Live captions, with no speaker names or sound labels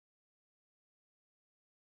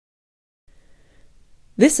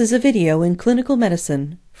This is a video in clinical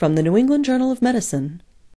medicine from the New England Journal of Medicine.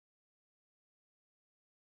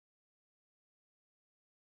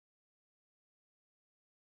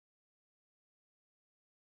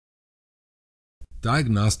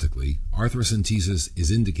 Diagnostically, arthrocentesis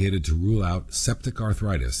is indicated to rule out septic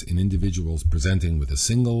arthritis in individuals presenting with a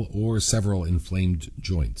single or several inflamed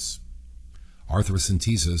joints.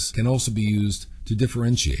 Arthrocentesis can also be used to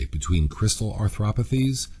differentiate between crystal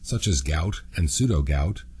arthropathies, such as gout and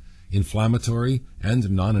pseudogout, inflammatory and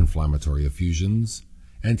non-inflammatory effusions,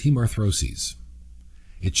 and hemarthroses.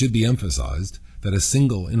 It should be emphasized that a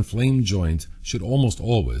single inflamed joint should almost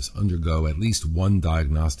always undergo at least one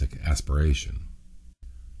diagnostic aspiration.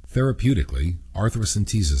 Therapeutically,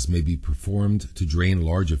 arthrocentesis may be performed to drain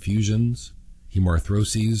large effusions,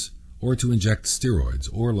 hemarthroses, or to inject steroids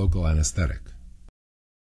or local anesthetic.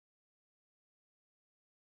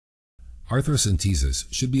 Arthrocentesis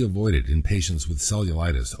should be avoided in patients with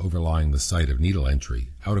cellulitis overlying the site of needle entry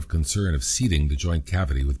out of concern of seeding the joint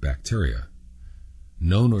cavity with bacteria.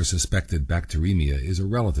 Known or suspected bacteremia is a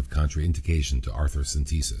relative contraindication to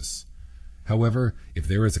arthrocentesis. However, if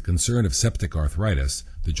there is a concern of septic arthritis,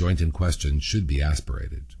 the joint in question should be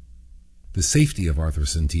aspirated. The safety of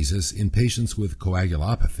arthrocentesis in patients with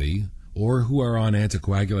coagulopathy or who are on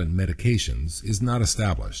anticoagulant medications is not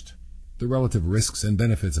established. The relative risks and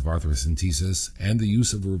benefits of arthrocentesis and the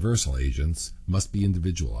use of reversal agents must be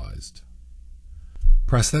individualized.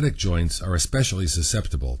 Prosthetic joints are especially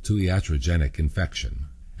susceptible to iatrogenic infection,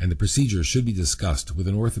 and the procedure should be discussed with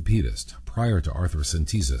an orthopedist prior to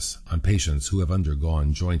arthrocentesis on patients who have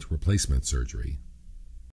undergone joint replacement surgery.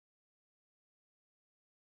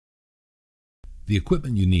 The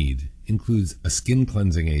equipment you need includes a skin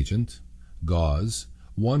cleansing agent, gauze,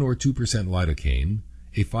 1 or 2% lidocaine,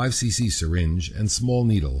 a 5 cc syringe and small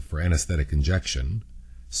needle for anesthetic injection,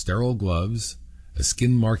 sterile gloves, a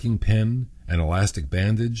skin marking pen, an elastic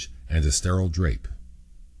bandage, and a sterile drape.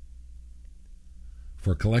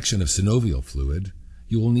 For collection of synovial fluid,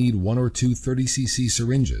 you will need 1 or 2 30 cc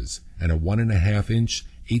syringes and a 1.5-inch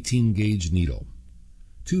 18-gauge needle.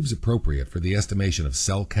 Tubes appropriate for the estimation of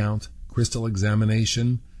cell count, crystal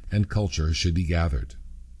examination, and culture should be gathered.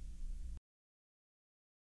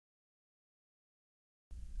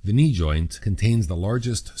 The knee joint contains the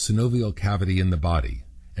largest synovial cavity in the body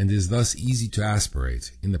and is thus easy to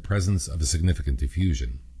aspirate in the presence of a significant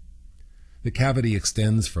effusion. The cavity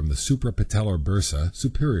extends from the suprapatellar bursa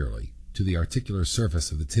superiorly to the articular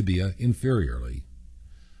surface of the tibia inferiorly.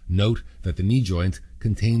 Note that the knee joint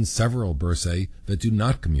contains several bursae that do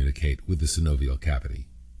not communicate with the synovial cavity.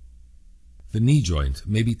 The knee joint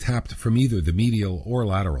may be tapped from either the medial or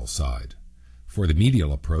lateral side. For the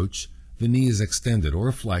medial approach, the knee is extended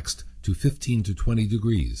or flexed to 15 to 20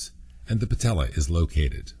 degrees, and the patella is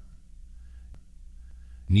located.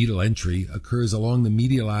 Needle entry occurs along the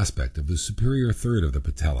medial aspect of the superior third of the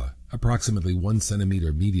patella, approximately 1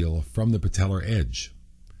 centimeter medial from the patellar edge.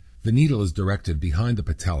 The needle is directed behind the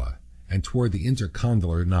patella and toward the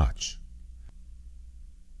intercondylar notch.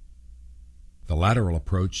 The lateral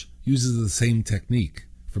approach uses the same technique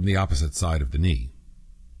from the opposite side of the knee.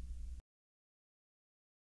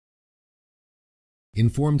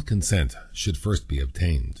 Informed consent should first be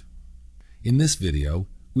obtained. In this video,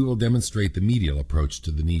 we will demonstrate the medial approach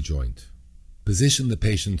to the knee joint. Position the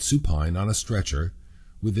patient supine on a stretcher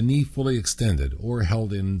with the knee fully extended or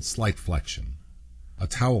held in slight flexion. A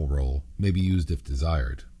towel roll may be used if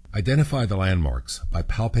desired. Identify the landmarks by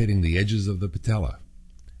palpating the edges of the patella.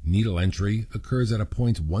 Needle entry occurs at a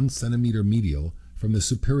point 1 centimeter medial from the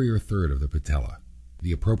superior third of the patella.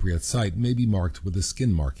 The appropriate site may be marked with a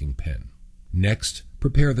skin marking pen. Next,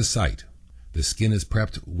 prepare the site. The skin is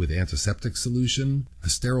prepped with antiseptic solution, a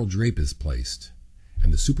sterile drape is placed,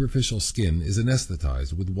 and the superficial skin is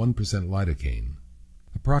anesthetized with 1% lidocaine.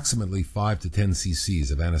 Approximately 5 to 10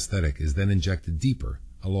 cc's of anesthetic is then injected deeper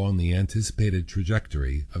along the anticipated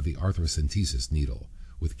trajectory of the arthrocentesis needle,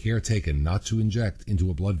 with care taken not to inject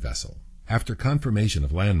into a blood vessel. After confirmation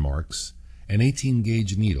of landmarks, an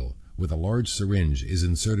 18-gauge needle with a large syringe is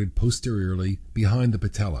inserted posteriorly behind the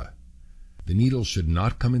patella. The needle should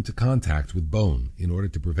not come into contact with bone in order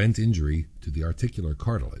to prevent injury to the articular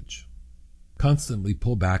cartilage. Constantly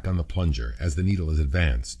pull back on the plunger as the needle is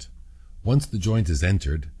advanced. Once the joint is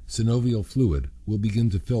entered, synovial fluid will begin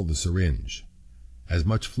to fill the syringe. As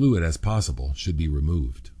much fluid as possible should be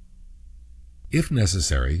removed. If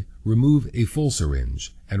necessary, remove a full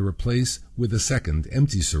syringe and replace with a second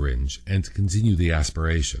empty syringe and continue the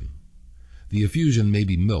aspiration. The effusion may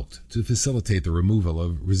be milked to facilitate the removal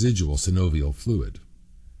of residual synovial fluid.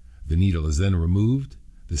 The needle is then removed,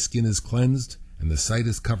 the skin is cleansed, and the site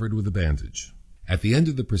is covered with a bandage. At the end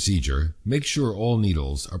of the procedure, make sure all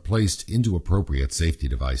needles are placed into appropriate safety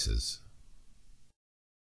devices.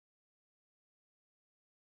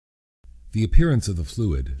 The appearance of the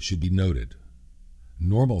fluid should be noted.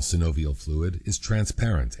 Normal synovial fluid is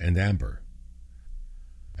transparent and amber.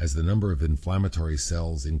 As the number of inflammatory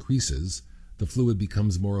cells increases, the fluid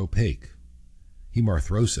becomes more opaque.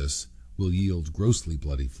 Hemarthrosis will yield grossly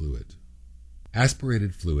bloody fluid.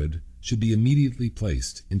 Aspirated fluid should be immediately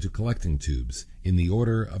placed into collecting tubes in the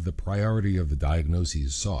order of the priority of the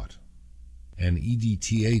diagnoses sought. An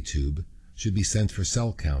EDTA tube should be sent for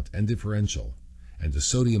cell count and differential, and a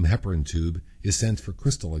sodium heparin tube is sent for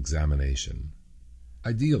crystal examination.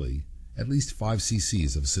 Ideally, at least 5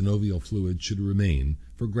 cc's of synovial fluid should remain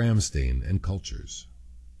for gram stain and cultures.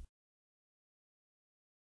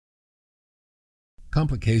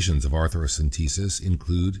 Complications of arthrocentesis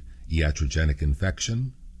include iatrogenic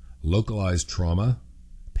infection, localized trauma,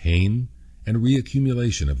 pain, and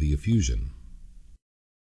reaccumulation of the effusion.